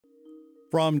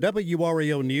From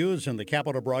WRAO News and the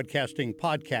Capital Broadcasting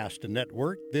Podcast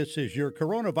Network, this is your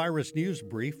coronavirus news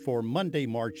brief for Monday,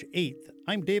 March 8th.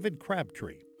 I'm David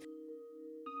Crabtree.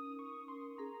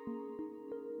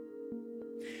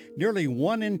 Nearly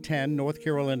 1 in 10 North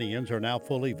Carolinians are now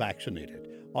fully vaccinated.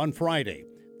 On Friday,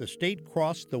 the state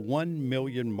crossed the 1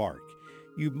 million mark.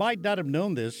 You might not have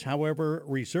known this, however,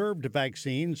 reserved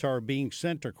vaccines are being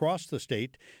sent across the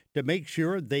state to make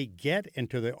sure they get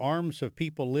into the arms of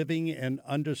people living in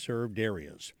underserved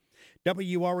areas.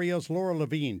 WRAL's Laura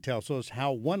Levine tells us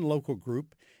how one local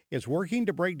group is working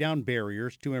to break down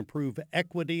barriers to improve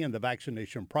equity in the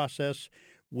vaccination process,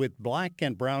 with Black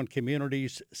and brown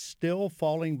communities still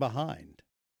falling behind.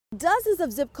 Dozens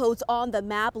of zip codes on the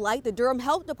map, like the Durham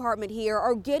Health Department here,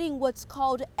 are getting what's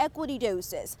called equity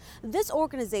doses. This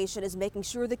organization is making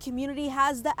sure the community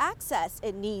has the access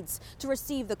it needs to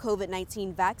receive the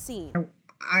COVID-19 vaccine.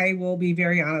 I will be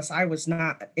very honest, I was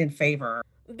not in favor.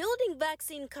 Building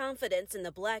vaccine confidence in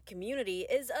the Black community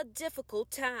is a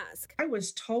difficult task. I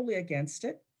was totally against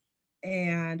it,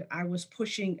 and I was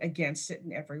pushing against it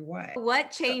in every way.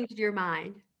 What changed your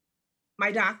mind?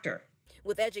 My doctor.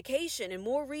 With education and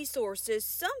more resources,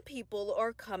 some people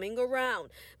are coming around,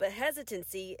 but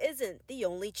hesitancy isn't the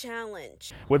only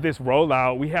challenge. With this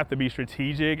rollout, we have to be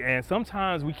strategic, and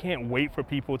sometimes we can't wait for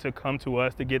people to come to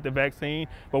us to get the vaccine,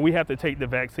 but we have to take the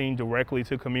vaccine directly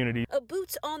to community. A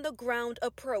boots-on-the-ground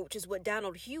approach is what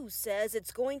Donald Hughes says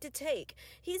it's going to take.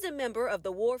 He's a member of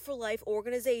the War for Life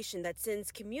organization that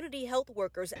sends community health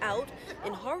workers out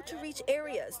in hard-to-reach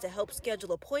areas to help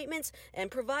schedule appointments and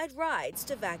provide rides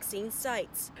to vaccine sites.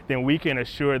 Then we can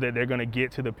assure that they're going to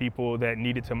get to the people that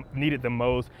need it the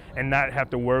most, and not have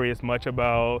to worry as much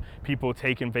about people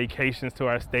taking vacations to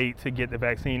our state to get the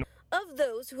vaccine. Of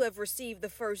those who have received the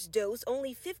first dose,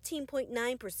 only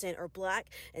 15.9% are Black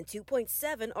and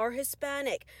 2.7% are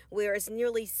Hispanic, whereas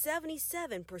nearly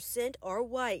 77% are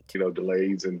white.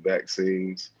 Delays in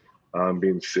vaccines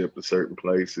being shipped to certain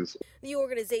places. The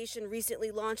organization recently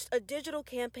launched a digital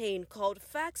campaign called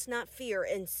Facts Not Fear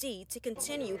NC to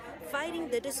continue fighting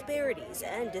the disparities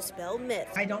and dispel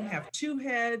myths. I don't have two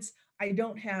heads.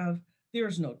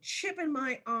 There's no chip in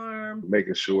my arm.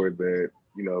 Making sure that,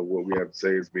 what we have to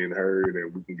say is being heard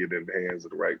and we can get in the hands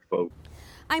of the right folks.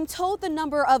 I'm told the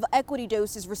number of equity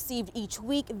doses received each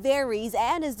week varies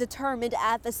and is determined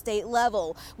at the state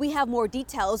level. We have more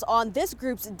details on this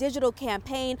group's digital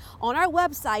campaign on our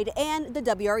website and the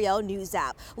WRAL News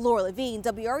app. Laura Levine,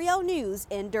 WRAL News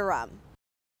in Durham.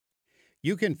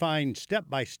 You can find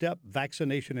step-by-step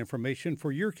vaccination information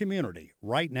for your community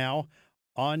right now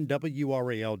on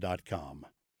WRAL.com.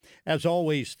 As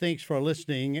always, thanks for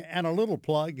listening, and a little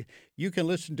plug. You can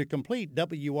listen to complete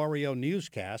WRAL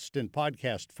newscast in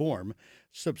podcast form.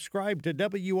 Subscribe to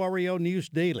WRAL News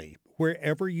Daily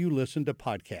wherever you listen to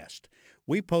podcasts.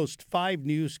 We post 5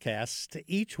 newscasts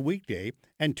each weekday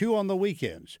and 2 on the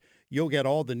weekends. You'll get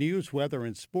all the news, weather,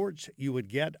 and sports you would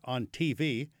get on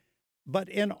TV, but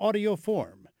in audio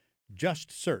form.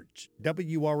 Just search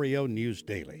WRAL News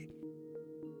Daily.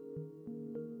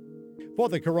 For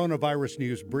the Coronavirus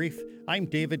News Brief, I'm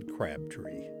David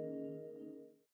Crabtree.